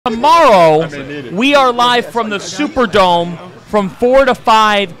Tomorrow, we are live from the Superdome from 4 to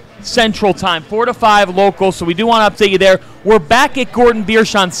 5 Central Time, 4 to 5 local, so we do want to update you there. We're back at Gordon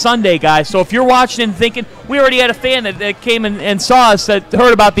Biersch on Sunday, guys, so if you're watching and thinking, we already had a fan that came and saw us, that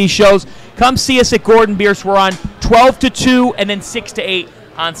heard about these shows, come see us at Gordon Biersch. We're on 12 to 2 and then 6 to 8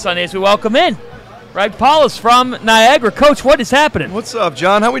 on Sundays. We welcome in Paulus from Niagara. Coach, what is happening? What's up,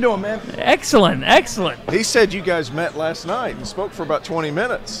 John? How we doing, man? Excellent, excellent. He said you guys met last night and spoke for about 20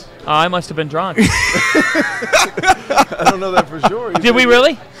 minutes. I must have been drunk. I don't know that for sure. Did we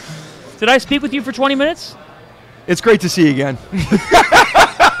really? Did I speak with you for 20 minutes? It's great to see you again.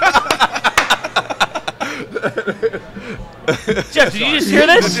 Jeff, did you just hear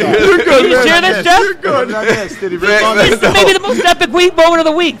this? You're good, Did you just hear this, Jeff? You're good. Did he This is maybe the most epic moment of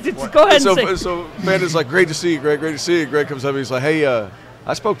the week. Just go ahead and say. So Amanda's like, great to see you, Greg. Great to see you. Greg comes up and he's like, hey,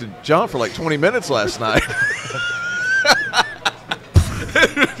 I spoke to John for like 20 minutes last night.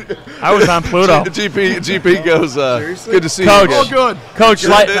 I was on Pluto. GP goes, good to see Coach. you. Oh, good. Coach,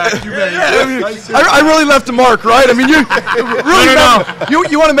 I really left a mark, right? I mean, you really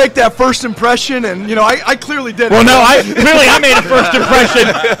you want to make that first impression, and you know, I clearly did. Well, no, I made a first impression.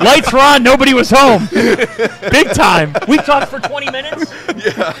 Lights were on, nobody was home. Big time. We talked for 20 minutes.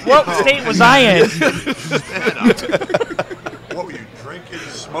 Yeah. What state was I in? What were you drinking,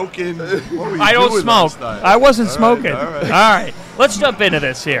 smoking? What were you I don't doing smoke. last night? I wasn't smoking. all right. All right. Let's jump into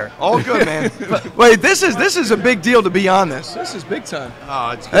this here. All good, man. Wait, this is a big deal to be on this. This is big time.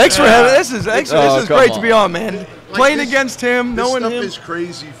 Oh, it's Thanks for having. This is come great to on. be on, man. Playing this- against him, This knowing stuff him. is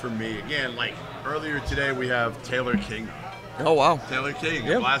crazy for me. Again, like earlier today, we have Taylor King. Oh wow. Taylor King,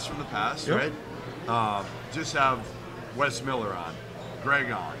 Yep. a blast from the past, Yep. right? Just have Wes Miller on,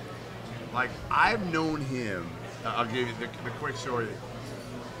 Greg on. Like, I've known him. I'll give you the quick story.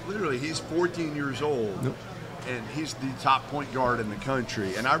 Literally, he's 14 years old, and he's the top point guard in the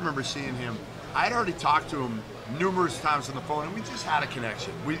country. And I remember seeing him. I had already talked to him numerous times on the phone, and we just had a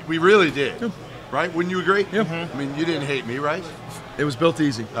connection. We really did, right? Wouldn't you agree? Yep. I mean, you didn't hate me, right? It was built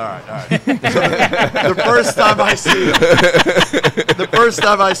easy. All right. So the first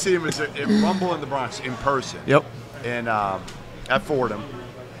time I see him, is in Rumble in the Bronx in person. Yep. And at Fordham,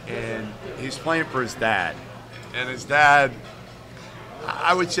 and he's playing for his dad, and his dad.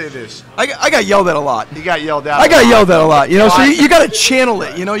 I would say this. I got yelled at a lot. He got yelled at. I got yelled at a lot. You know, so you got to channel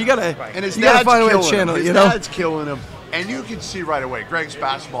it. You know, you got to. And his you got to dad's find a way to killing him. channel it. His You know. dad's killing him, and you can see right away. Greg's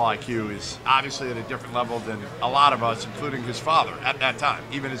basketball IQ is obviously at a different level than a lot of us, including his father at that time,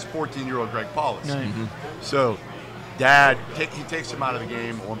 even his 14-year-old Greg Paulus. So, Dad, he takes him out of the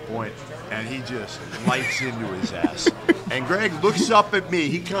game at one point, and he just lights into his ass. And Greg looks up at me.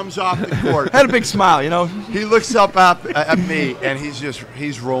 He comes off the court. Had a big smile, you know. He looks up at me, and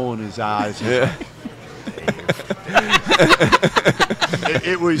he's rolling his eyes. Yeah.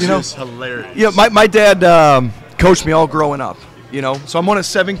 It was just hilarious. Yeah, my dad coached me all growing up, you know. So I'm one of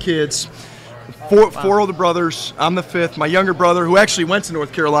 7 kids, four older brothers. I'm the 5th. My younger brother, who actually went to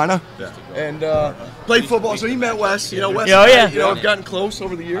North Carolina and played football, so he met Wes. You know, Wes. Oh, yeah. You know, have gotten close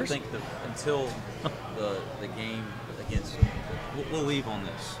over the I years. think until the game against, we'll leave on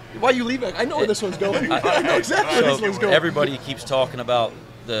this. Why are you leaving? I know where this one's going. I know exactly where this one's going. Everybody keeps talking about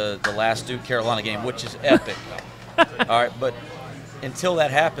the last Duke Carolina game, which is epic. All right, but until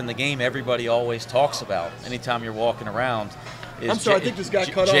that happened, the game everybody always talks about anytime you're walking around is I'm sorry, I think this got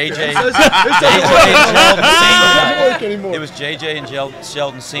cut off. JJ there. It was JJ and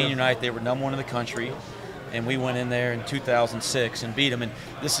Sheldon Senior night. They were number 1 in the country, and we went in there in 2006 and beat them. And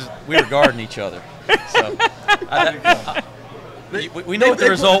we were guarding each other. So we know what the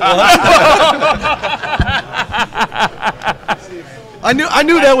result was. I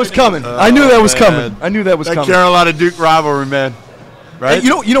knew that was coming. I knew that was coming. That Carolina Duke rivalry, man. Right? Hey,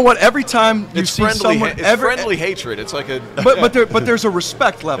 you know what? Every time you It's see friendly. someone, It's friendly hatred. It's like a. but there's a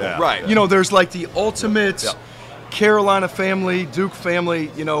respect level, Yeah. Right. You know, there's like the ultimate Yeah. Carolina family, Duke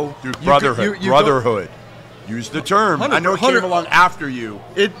family. You know, Duke you brotherhood. go- Brotherhood. Use the term. I know it came 100 along after you.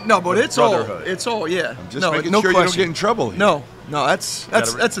 but it's all. Brotherhood. It's all. Yeah. Just no, making no sure question. you don't get in trouble here. No, that's a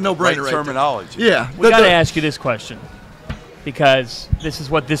no-brainer. Right Right there. terminology. Yeah. We got to ask you this question because this is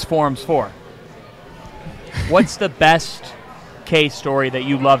what this forum's for. What's the best case story that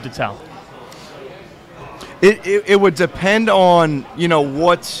you love to tell? It would depend on, you know,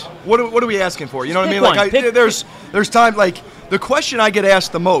 what are we asking for? You know what I mean? Pick Like one. there's time, like the question I get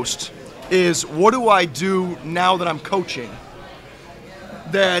asked the most is, what do I do now that I'm coaching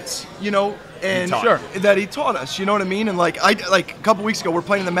that, you know, and Sure. that he taught us, you know what I mean? And like a couple weeks ago, we're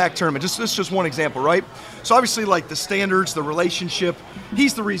playing in the MAC tournament. This is just one example, right? So obviously, like the standards, the relationship,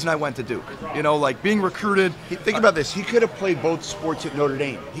 he's the reason I went to Duke. You know, like being recruited. Think about this. He could have played both sports at Notre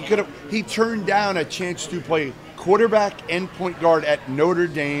Dame. He turned down a chance to play quarterback and point guard at Notre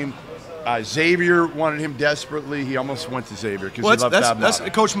Dame. Xavier wanted him desperately. He almost went to Xavier because he loved that's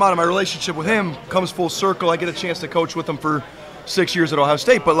Coach Mata. My relationship with him comes full circle. I get a chance to coach with him for 6 years at Ohio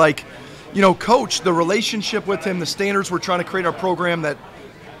State. But like, you know, Coach, the relationship with him, the standards we're trying to create our program that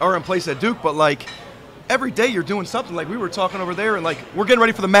are in place at Duke. But like, every day you're doing something. Like we were talking over there, and like we're getting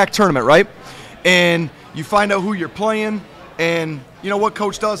ready for the MAC tournament, right? And you find out who you're playing. And you know what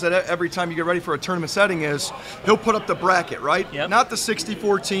Coach does at every time you get ready for a tournament setting is he'll put up the bracket, right? Yep. Not the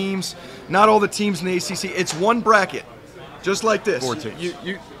 64 teams, not all the teams in the ACC. It's one bracket, just like this. 4 teams.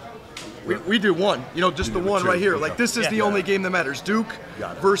 We do one, you know, just the one 2. right here. Okay. Like this is the only game that matters, Duke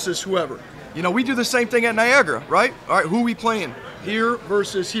Got it. versus whoever. You know, we do the same thing at Niagara, right? All right, who we playing? Here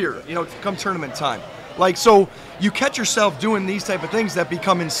versus here, you know, come tournament time. Like, so you catch yourself doing these type of things that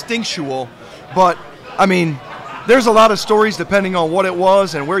become instinctual, but, I mean, there's a lot of stories depending on what it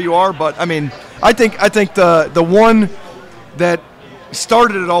was and where you are, but I mean, I think the one that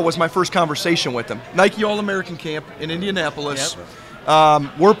started it all was my first conversation with him. Nike All-American Camp in Indianapolis.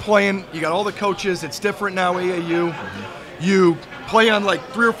 Yep. We're playing. You got all the coaches. It's different now. AAU. You play on like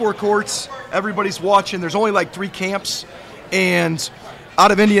 3 or 4 courts. Everybody's watching. There's only like 3 camps, and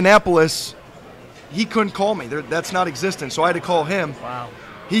out of Indianapolis, he couldn't call me. That's not existent. So I had to call him. Wow.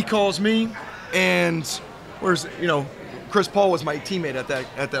 He calls me, and Chris Paul was my teammate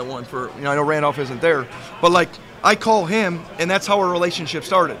at that one for, I know Randolph isn't there, but like I call him, and that's how our relationship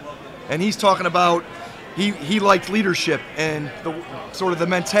started. And he's talking about he liked leadership and the sort of the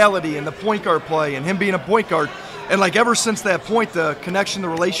mentality and the point guard play and him being a point guard. And like ever since that point, the connection, the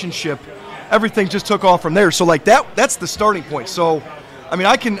relationship, everything just took off from there. So like that's the starting point. So I mean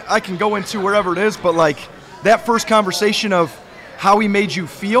I can go into wherever it is, but like that first conversation of how he made you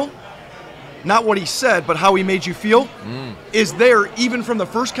feel. Not what he said, but how he made you feel is there even from the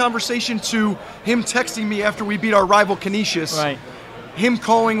first conversation to him texting me after we beat our rival Canisius. Right. Him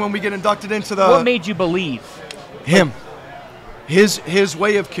calling when we get inducted into the... What made you believe? Him. His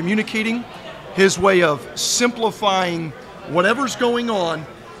way of communicating, his way of simplifying whatever's going on,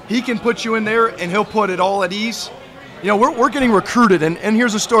 he can put you in there and he'll put it all at ease. You know, we're getting recruited, and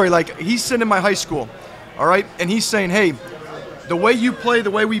here's a story. Like, he's sitting in my high school, all right? And he's saying, hey, the way you play,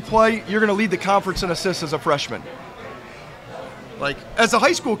 the way we play, you're going to lead the conference in assists as a freshman. Like, as a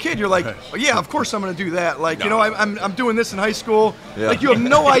high school kid, you're like, oh, yeah, of course I'm going to do that. Like, I'm doing this in high school. Yeah. Like, you have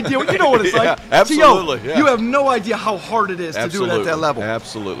no idea. You know what it's like. Absolutely. So, you have no idea how hard it is to do it at that level.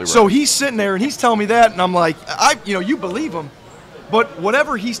 Absolutely right. So he's sitting there, and he's telling me that, and I'm like, you believe him. But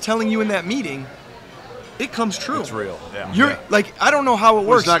whatever he's telling you in that meeting, it comes true. It's real. Yeah. You're like, I don't know how it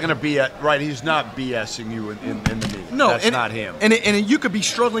works. He's not going to be right. He's not BSing you in the meeting. No, that's not him. And you could be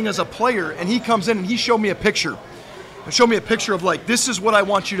struggling as a player, and he comes in and he showed me a picture. Showed me a picture of like, this is what I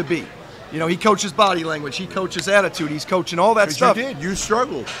want you to be. You know, he coaches body language, he coaches attitude, he's coaching all that stuff. You did. You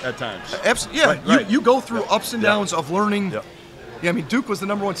struggled at times. Yeah, Right. You go through ups and downs of learning. Yep. Yeah, I mean, Duke was the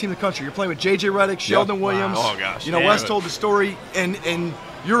 #1 team in the country. You're playing with J.J. Redick, Sheldon Williams. Oh, gosh. You know, Wes told the story, and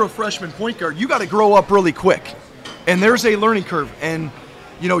you're a freshman point guard. You got to grow up really quick. And there's a learning curve. And,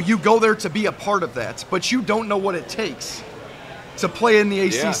 you go there to be a part of that. But you don't know what it takes to play in the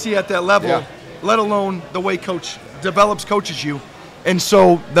ACC at that level, let alone the way Coach coaches you. And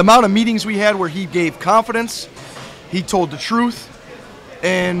so the amount of meetings we had where he gave confidence, he told the truth,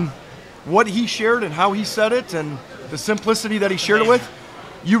 and what he shared and how he said it and the simplicity that he shared it with,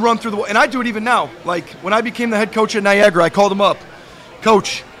 you run through and I do it even now. Like when I became the head coach at Niagara, I called him up.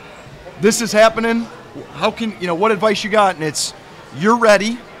 Coach, this is happening. How can, what advice you got? And it's, you're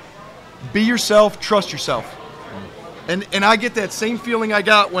ready, be yourself, trust yourself. And I get that same feeling I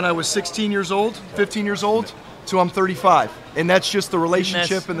got when I was 16 years old, 15 years old, till I'm 35. And that's just the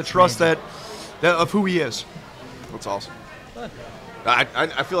relationship and the trust that of who he is. That's awesome.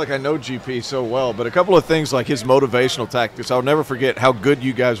 I feel like I know GP so well, but a couple of things like his motivational tactics, I'll never forget how good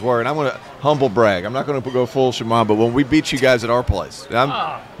you guys were. And I'm going to humble brag. I'm not going to go full Shimon, but when we beat you guys at our place.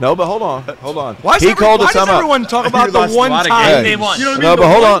 No, but hold on. Why does everyone talk about the one time they won? No, but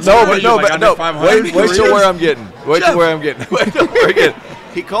hold on. No. Wait till where I'm getting. Wait till where I'm getting.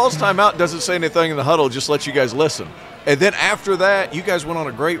 He calls timeout, doesn't say anything in the huddle, just lets you guys listen. And then after that, you guys went on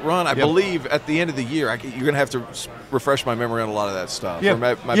a great run. I believe at the end of the year, you're going to have to refresh my memory on a lot of that stuff.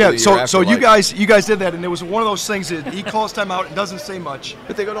 Yeah. So you guys did that, and it was one of those things that he calls timeout and doesn't say much.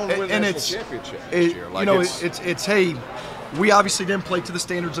 But they go on to win the national championship this year. It's hey, we obviously didn't play to the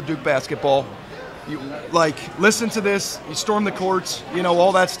standards of Duke basketball. You, listen to this, you storm the courts,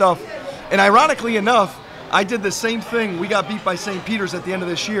 all that stuff. And ironically enough, I did the same thing. We got beat by St. Peter's at the end of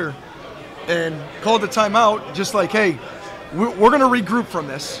this year and called the timeout, just like, hey, we're going to regroup from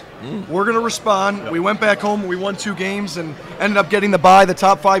this. We're going to respond. Yep. We went back home, we won 2 games and ended up getting the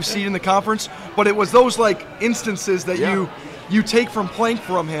top 5 seed in the conference. But it was those instances that you take from playing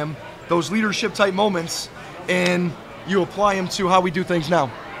from him, those leadership type moments, and you apply them to how we do things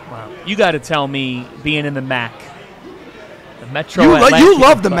now. Wow. You got to tell me, being in the MAC, the Metro you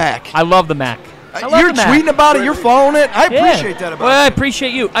love the MAC. I love the MAC. You're tweeting about it. You're following it. I appreciate that about you. Well, I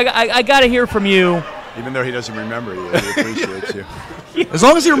appreciate you. I got to hear from you. Even though he doesn't remember you, he appreciates you. As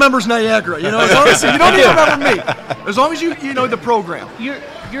long as he remembers Niagara, as long as you don't even remember me. As long as you know the program.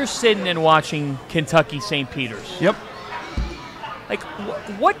 You're sitting and watching Kentucky St. Peter's. Yep.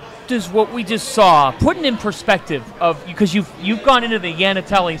 What does what we just saw, putting in perspective of, because you've gone into the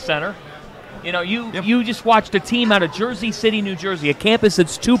Yanatelli Center. You just watched a team out of Jersey City, New Jersey, a campus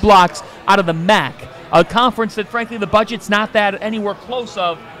that's 2 blocks out of the MAC, a conference that, frankly, the budget's not that anywhere close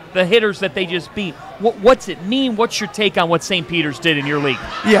of the hitters that they just beat. What's it mean? What's your take on what St. Peter's did in your league?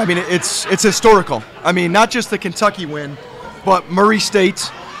 Yeah, I mean, it's historical. I mean, not just the Kentucky win, but Murray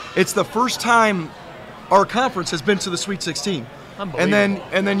State. It's the first time our conference has been to the Sweet 16. And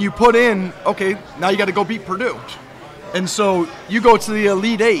then you put in, okay, now you got to go beat Purdue. And so you go to the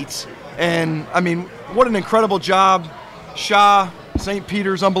Elite 8, and, I mean, what an incredible job. Shaw, St.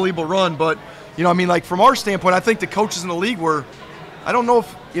 Peter's, unbelievable run. But, from our standpoint, I think the coaches in the league were, I don't know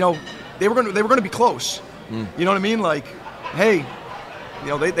if, they were going to be close. You know what I mean? Hey,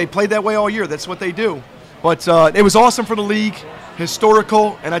 they played that way all year. That's what they do. But it was awesome for the league,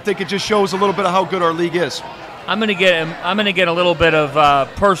 historical, and I think it just shows a little bit of how good our league is. I'm gonna get a little bit of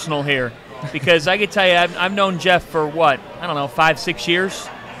personal here, because I can tell you I've known Jeff for 5-6 years.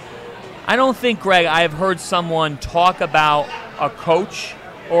 I don't think, Greg, I have heard someone talk about a coach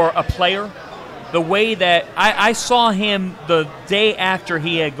or a player the way that I saw him the day after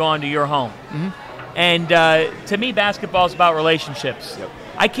he had gone to your home. And to me, basketball is about relationships. Yep.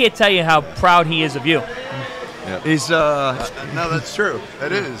 I can't tell you how proud he is of you. Yep. He's no, that's true.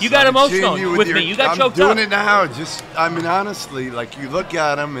 That is. You got emotional with me. You got choked up. I'm doing it now. Honestly, you look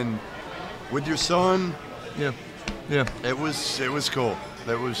at him and with your son. Yeah. It was cool.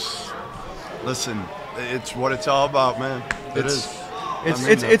 Listen, it's what it's all about, man. It is.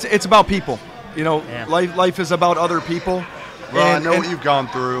 It's about people. Life is about other people. Well, I know what you've gone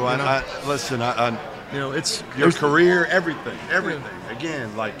through. Listen, it's your career, everything.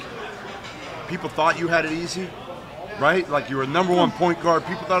 Again, people thought you had it easy, right? You were number 1 point guard.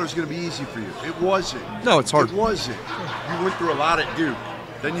 People thought it was going to be easy for you. It wasn't. No, it's hard. It wasn't. You went through a lot at Duke.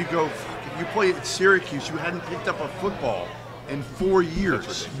 Then you go, you play at Syracuse. You hadn't picked up a football in 4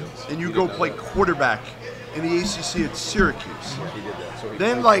 years. And you go play quarterback in the ACC at Syracuse.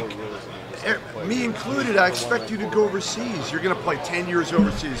 Then, me included, I expect you to go overseas. You're going to play 10 years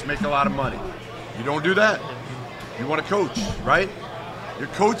overseas, make a lot of money. You don't do that. You want to coach, right? Your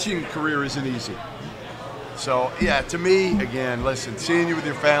coaching career isn't easy. So, yeah, to me, again, listen, seeing you with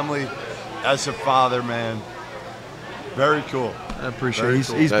your family as a father, man, very cool. I appreciate it.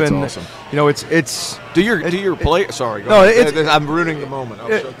 Cool. He's That's been awesome. It's. Do your play? Sorry, no, I'm ruining the moment.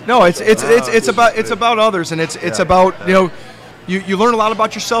 It's about others, and it's about you learn a lot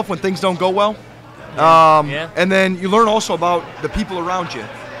about yourself when things don't go well, and then you learn also about the people around you.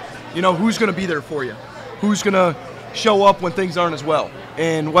 Who's going to be there for you, who's going to show up when things aren't as well,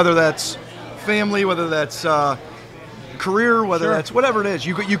 and whether that's family, whether that's career, whether that's whatever it is.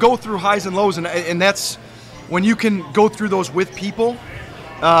 You go through highs and lows, and that's when you can go through those with people,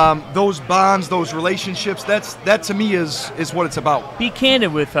 those bonds, those relationships. That to me is what it's about. Be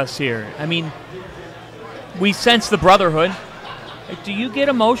candid with us here. I mean, we sense the brotherhood. Do you get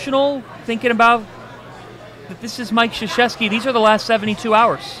emotional thinking about that this is Mike Krzyzewski? These are the last 72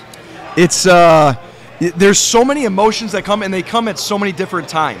 hours. It's there's so many emotions that come, and they come at so many different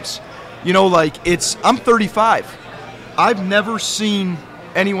times. I'm 35. I've never seen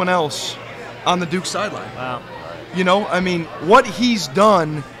anyone else on the Duke sideline. Wow. What he's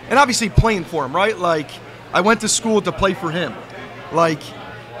done, and obviously playing for him, right? I went to school to play for him.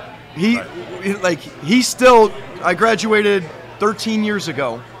 He's still, I graduated 13 years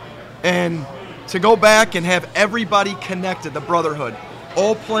ago, and to go back and have everybody connected, the brotherhood,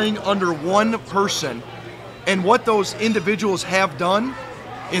 all playing under one person, and what those individuals have done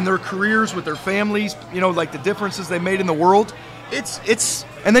in their careers with their families, the differences they made in the world, it's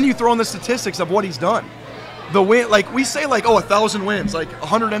and then you throw in the statistics of what he's done. the win, like we say, like 1,000 wins, like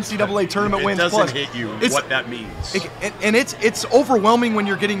 100 NCAA tournament wins plus. It doesn't hit you what that means. And it's overwhelming when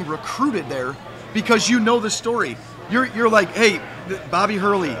you're getting recruited there because you know the story. You're like, hey, Bobby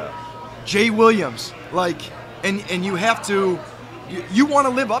Hurley, Jay Williams, like, and you have to, you want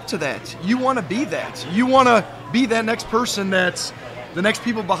to live up to that. You want to be that. You want to be that next person that's the next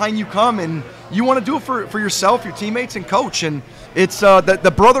people behind you come, and you want to do it for yourself, your teammates, and coach. And it's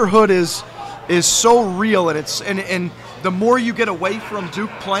the brotherhood is so real, and the more you get away from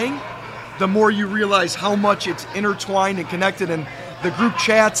Duke playing, the more you realize how much it's intertwined and connected, and the group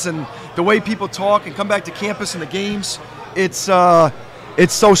chats and the way people talk and come back to campus and the games, it's so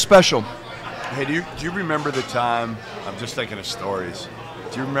special. Hey, do you remember the time? I'm just thinking of stories.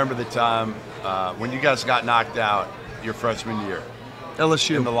 Do you remember the time when you guys got knocked out your freshman year?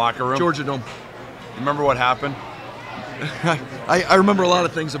 LSU in the locker room, Georgia Dome. You remember what happened? I remember a lot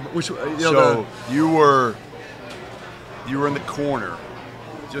of things. You were in the corner,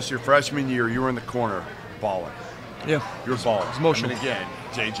 just your freshman year. You were in the corner, balling. Yeah, you were balling. It's emotional. I mean, again,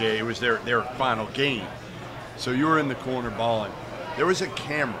 JJ, it was their final game, so you were in the corner balling. There was a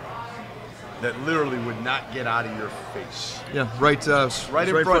camera that literally would not get out of your face. Yeah, right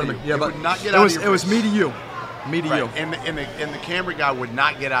in front of me. Yeah, but would not get out of your face. It was me to you. Me to you. And the camera guy would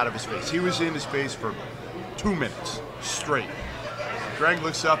not get out of his face. He was in his face for 2 minutes straight. Greg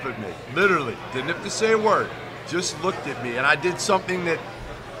looks up at me, literally, didn't have to say a word, just looked at me, and I did something that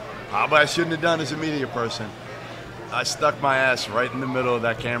probably I shouldn't have done as a media person. I stuck my ass right in the middle of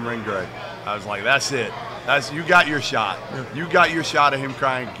that camera and Greg. I was like, that's it. You got your shot. Yeah. You got your shot of him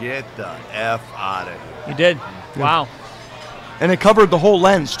crying, get the F out of here. You did. Yeah. Wow. And it covered the whole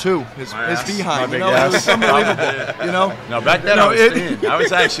lens too. His behind, it was unbelievable. No, back then I was thin. I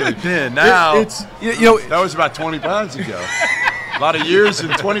was actually thin. Now that was about 20 pounds ago. A lot of years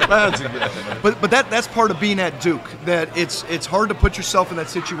and 20 pounds ago. But that's part of being at Duke. That it's hard to put yourself in that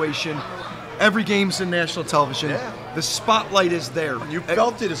situation. Every game's in national television. Yeah. The spotlight is there. You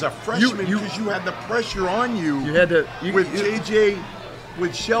felt it as a freshman because you had the pressure on you. You had to with JJ,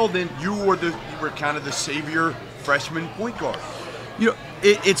 with Sheldon. You were kind of the savior freshman point guard.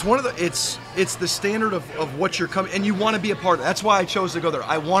 It's one of the it's the standard of what you're coming, and you want to be a part of. That's why I chose to go there.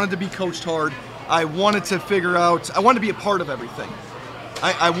 I wanted to be coached hard. I wanted to figure out. I wanted to be a part of everything.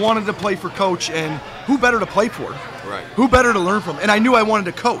 I wanted to play for Coach, and who better to play for? Right. Who better to learn from? And I knew I wanted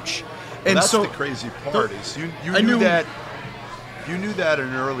to coach. And that's the crazy part is you knew that at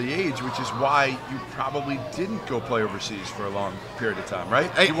an early age, which is why you probably didn't go play overseas for a long period of time, right?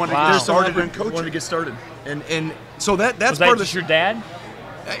 You wanted to get started in coaching. Wanted to get started, and so that's was part that of your dad.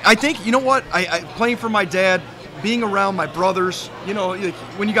 I think you know what I playing for my dad, being around my brothers.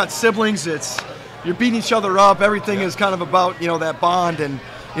 When you got siblings, you're beating each other up. Everything is kind of about that bond, and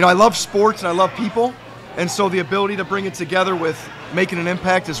I love sports and I love people. And so the ability to bring it together with making an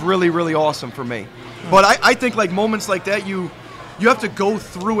impact is really, really awesome for me. But I think like moments like that, you have to go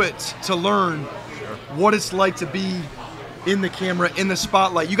through it to learn what it's like to be in the camera, in the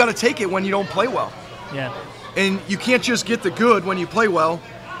spotlight. You got to take it when you don't play well. Yeah. And you can't just get the good when you play well,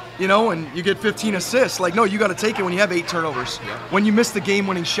 and you get 15 assists. Like, no, you got to take it when you have 8 turnovers, when you miss the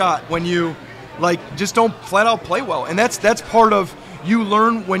game-winning shot, when you just don't flat out play well. And that's part of you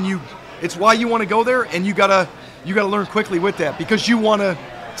learn when you. It's why you want to go there, and you gotta learn quickly with that because you want to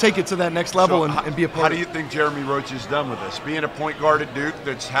take it to that next level and be a part. How do you think Jeremy Roach is done with this? Being a point guard at Duke,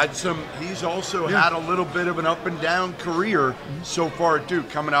 he's also had a little bit of an up and down career so far at Duke,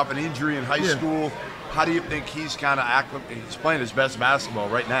 coming off an injury in high school. How do you think he's kind of he's playing his best basketball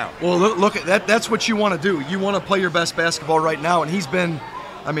right now? Well, look at that. That's what you want to do. You want to play your best basketball right now, and he's been.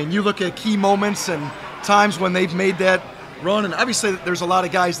 I mean, you look at key moments and times when they've made that run, and obviously there's a lot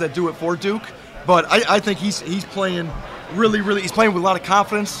of guys that do it for Duke, but I think he's playing really, really. He's playing with a lot of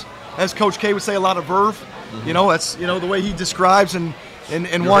confidence, as Coach K would say, a lot of verve. Mm-hmm. That's the way he describes and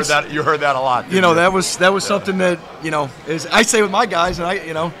once you heard that a lot. That was something that is I say with my guys, and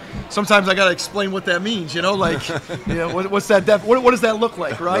I sometimes I got to explain what that means. What's that? What does that look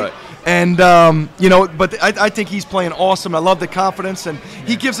like, right? And but I think he's playing awesome. I love the confidence, and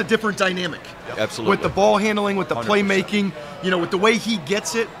he gives a different dynamic. Absolutely. With the ball handling, with the 100%. Playmaking, with the way he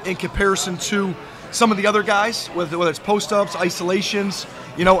gets it in comparison to some of the other guys, whether it's post-ups, isolations.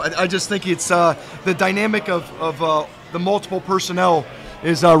 I just think it's the dynamic of the multiple personnel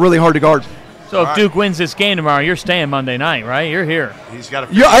is really hard to guard. So if Duke wins this game tomorrow, you're staying Monday night, right? You're here. He's got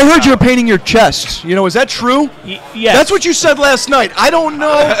to. Yeah, I heard you're painting your chest. Is that true? Yes. That's what you said last night. I don't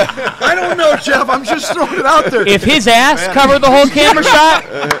know. I don't know, Jeff. I'm just throwing it out there. If his ass covered the whole camera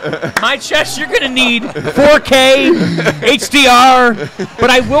shot, my chest, you're going to need 4K, HDR. But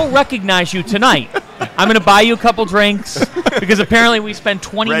I will recognize you tonight. I'm going to buy you a couple drinks because apparently we spend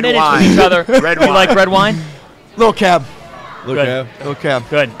 20 Red minutes wine. with each other. Red You wine. like red wine? Little cab. Good. Little cab.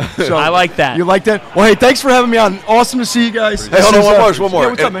 Good. So, I like that. You like that? Well, hey, thanks for having me on. Awesome to see you guys. Hey, hold on, one more. Yeah,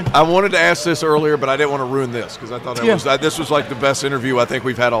 what's up, man? I wanted to ask this earlier, but I didn't want to ruin this because I thought this was like the best interview I think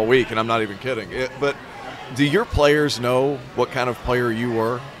we've had all week, and I'm not even kidding. But do your players know what kind of player you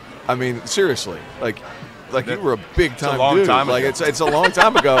were? I mean, seriously, like you were a big time dude. Time like ago. it's a long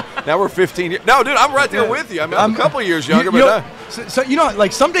time ago. Now we're 15 years. No, dude, I'm right there with you. I mean, I'm a couple of years younger, So you know,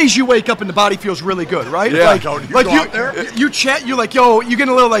 like some days you wake up and the body feels really good, right? Yeah. Like, Don't you like go out there? you chat, you like, yo, you get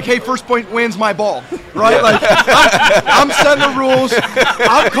a little like, hey, first point wins my ball, right? Like I'm setting the rules,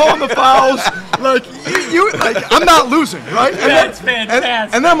 I'm calling the fouls. Like I'm not losing, right? That's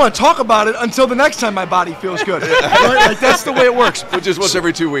fantastic. And then I'm gonna talk about it until the next time my body feels good, right? Like that's the way it works. which is once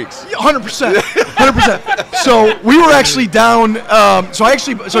every 2 weeks. 100%. 100%. So we were actually down. So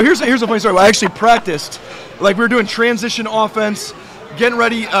here's a funny story. I actually practiced, like we were doing transition offense, getting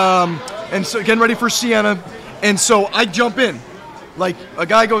ready, getting ready for Siena, and so I jump in, like a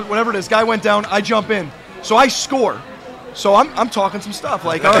guy goes, whatever it is, guy went down, I jump in, so I score. So I'm talking some stuff,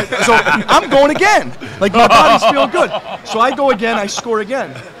 like, all right, so I'm going again, like my body's feeling good. So I go again, I score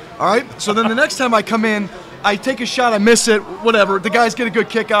again, all right. So then the next time I come in, I take a shot, I miss it, whatever. The guys get a good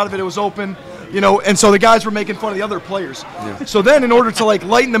kick out of it. It was open. You know, and so the guys were making fun of the other players. Yeah. So then in order to like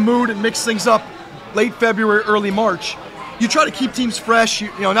lighten the mood and mix things up, late February, early March, you try to keep teams fresh, you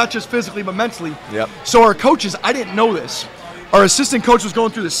know, not just physically but mentally. Yep. So our coaches, I didn't know this. Our assistant coach was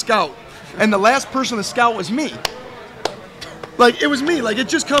going through the scout, and the last person on the scout was me. Like, it was me. Like, it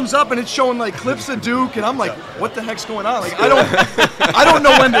just comes up and it's showing like clips of Duke, and I'm like, what the heck's going on? Like, I don't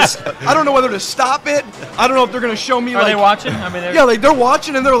know I don't know whether to stop it. I don't know if they're gonna show me. Are like, they watching? I mean, yeah, like they're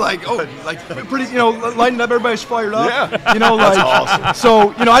watching and they're like, oh, like pretty, you know, lighting up. Everybody's fired up. Yeah. You know, like, awesome.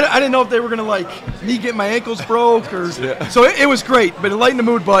 So, you know, I didn't know if they were gonna like me get my ankles broke or. Yeah. So it was great, but it lightened the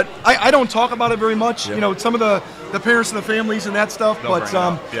mood. But I don't talk about it very much. Yeah. You know, some of the parents and the families and that stuff. Don't but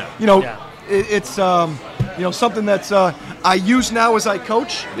yeah. you know, Yeah. it's you know, something that's I use now as I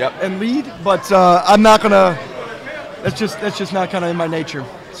coach and lead, but I'm not gonna. That's just not kind of in my nature.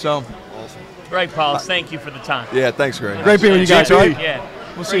 So. Greg Paulus, thank you for the time. Yeah, thanks, Greg. Great being with you guys. All right. Yeah.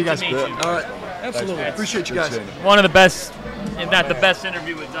 We'll see you guys. Great to meet you. All right. Absolutely. Appreciate you guys. One of the best, if not the best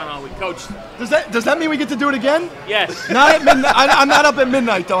interview we've done all week. Coach. Does that mean we get to do it again? Yes. Not at midnight. I'm not up at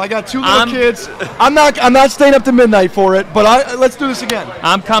midnight though. I got two little kids. I'm not staying up to midnight for it. But let's do this again.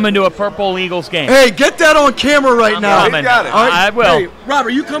 I'm coming to a Purple Eagles game. Hey, get that on camera right I'm now. coming. got it. All right. I will. Hey, Rob, are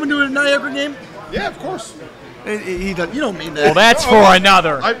you coming to a Niagara game? Yeah, of course. He doesn't. You don't mean that. Well, that's for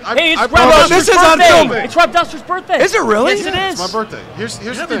another. Hey, it's Rob promise. Duster's This is on birthday. film. It's Rob Duster's birthday. Is it really? Yes, it is. It's my birthday. Here's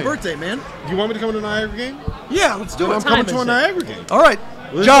the Happy thing. birthday, man. You want me to come to the Niagara game? Yeah, let's do it. I'm coming to a Niagara game. All right.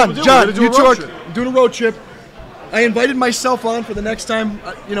 Well, John, that's what we're doing. We're you gonna do a two road are trip. doing a road trip. I invited myself on for the next time.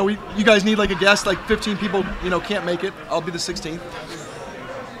 You know, you guys need like a guest, like 15 people, you know, can't make it. I'll be the 16th.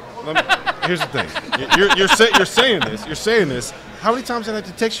 Here's the thing. You're saying this. You're saying this. How many times did I have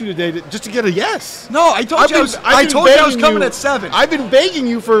to text you today just to get a yes? No, I told you I was coming at 7. I've been begging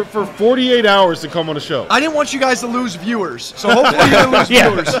you for 48 hours to come on the show. I didn't want you guys to lose viewers, so hopefully you don't lose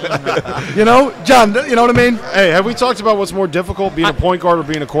viewers. You know, John, you know what I mean? Hey, have we talked about what's more difficult, being a point guard or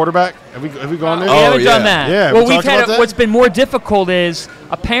being a quarterback? Have we gone there? We haven't done yeah. that. Yeah, well, we we've talked about that? what's been more difficult is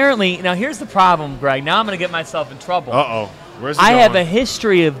apparently. Now, here's the problem, Greg. Now I'm going to get myself in trouble. Uh-oh. Where's it I going? have a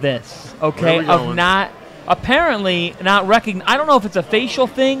history of this, okay, Where are we of going? not recognizing. I don't know if it's a facial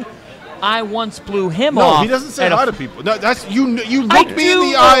thing. I once blew him off. No, he doesn't say at a- hi to people. No, that's you looked me in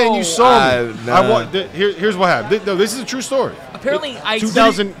do the eye and you know. saw me. Nah. Here's what happened. No, this is a true story. Apparently, I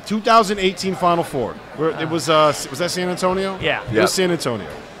 2018 Final Four. It was that San Antonio? Yeah. It was San Antonio.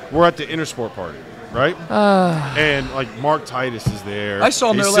 We're at the Intersport party, right? And like Mark Titus is there. I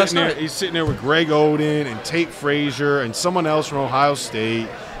saw him there last night. He's sitting there with Greg Oden and Tate Frazier and someone else from Ohio State.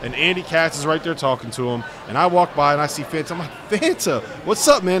 And Andy Katz is right there talking to him. And I walk by and I see Fanta. I'm like, Fanta, what's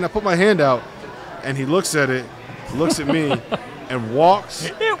up, man? I put my hand out. And he looks at it, looks at me, and walks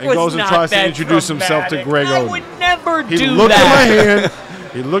and goes and tries to introduce himself to Greg Oden. I would never He do looked that. at my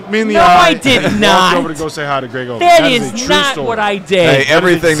hand. He looked me in the No, eye. I did and not. Walked over to go say hi to Greg Oden. That is a is true not story. what I did. Hey,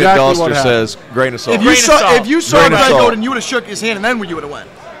 everything exactly that what Doster happened. says, grain of salt. If you saw Grain of Greg salt. Oden, you would have shook his hand, and then you would have went.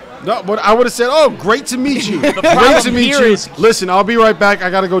 No, but I would have said, "Oh, great to meet you. Great problem to meet here you. is- Listen, I'll be right back. I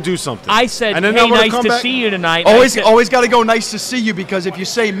got to go do something." I said, and then hey, I would've nice come to back. see you tonight. Always I said, got to go. Nice to see you, because if you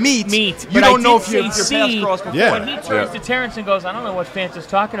say meet, you you don't know if say your paths see. crossed before. Yeah. When he turns to Terrence and goes, I don't know what Fanta's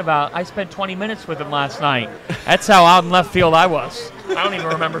talking about. I spent 20 minutes with him last night. That's how out in left field I was. I don't even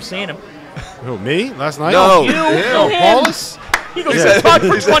remember seeing him. Who, me? Last night? No, You, him. Oh, him. Paulus? He goes, talk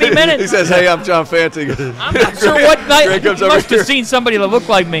for 20 minutes. He says, "Hey, I'm John Fante." I'm not sure what night. He must have seen somebody that looked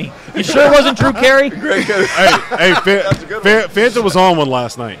like me. You sure it wasn't Drew Carey? Fanta was on one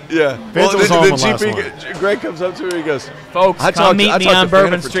last night. Yeah. Fanta was on one last night. Greg comes up to me and he goes, "Folks, come meet me on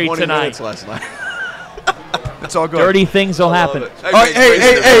Bourbon Street tonight." Last night. It's all good. Dirty things will happen.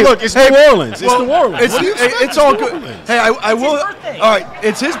 Hey, look, it's New Orleans. It's New Orleans. It's all good. Hey, I will. All right,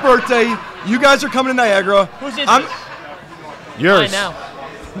 it's his birthday. You guys are coming to Niagara. Who's his? Yours. I know.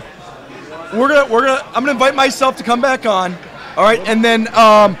 I'm gonna invite myself to come back on. All right, and then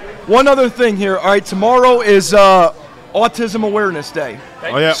one other thing here. All right, tomorrow is Autism Awareness Day.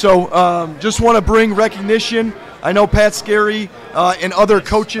 Oh yeah. So just want to bring recognition. I know Pat Scarry and other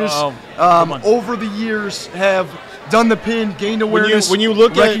coaches over the years have done the pin, gained awareness. When you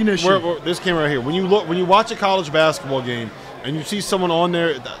look recognition. at this camera right here, when you watch a college basketball game and you see someone on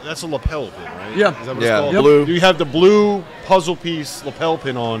there, that's a lapel pin, right? Yeah. Is that what it's called? Blue. You have the blue puzzle piece lapel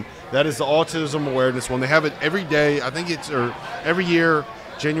pin on. That is the Autism Awareness one. They have it every day. I think it's every year.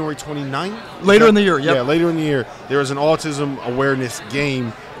 January 29th? Later in the year, yep. Yeah, later in the year. There was an autism awareness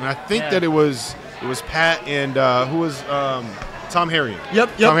game, and I think that it was Pat and who was Tom Harrion.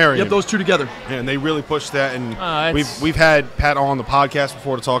 Yep, those two together. Yeah, and they really pushed that, and we've had Pat on the podcast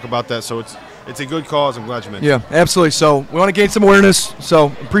before to talk about that, so it's a good cause. I'm glad you mentioned it. Yeah, absolutely. So we want to gain some awareness,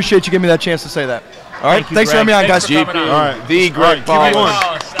 so appreciate you giving me that chance to say that. All right, thanks for having me on, guys. All right, the Greg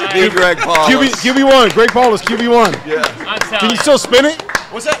Paulus. The Greg Paulus. QB1, Greg Paulus, QB1. Yeah. Can you still spin it?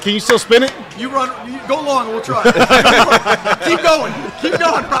 What's that? Can you still spin it? You go long and we'll try. Keep going,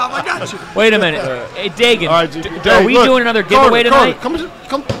 Rob. I got you. Wait a minute. Hey, Dagan, All right, are we doing another giveaway tonight? Come we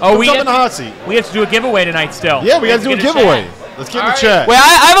jump in the hot seat. We have to do a giveaway tonight still. Yeah, we got to do a giveaway. Let's get in the chat. Wait,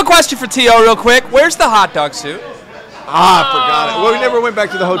 I have a question for T.O. real quick. Where's the hot dog suit? I forgot it. Well, we never went back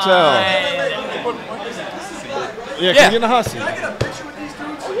to the hotel. Yeah, can you get in the hot seat?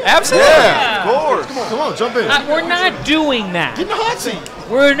 Absolutely. Yeah, of course. Come on, jump in. We're not doing that. Get in the hot seat.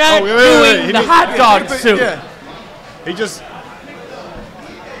 We're not doing the hot dog suit. Yeah. He just.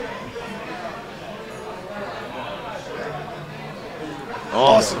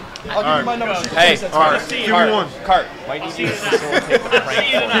 Awesome. I'll give you my number. Hey, All right, QB1. Cart. Why do you need to facilitate the prank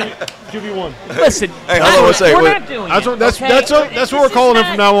for me? QB1. Listen, Hey, hold on one second. we're Wait. not doing That's it. what we're calling him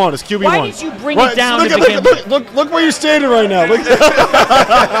from now on. It's QB1. Why did you bring it down to look, begin with? look where you're standing right now. Look.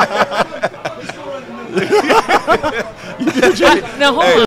 Now hold on.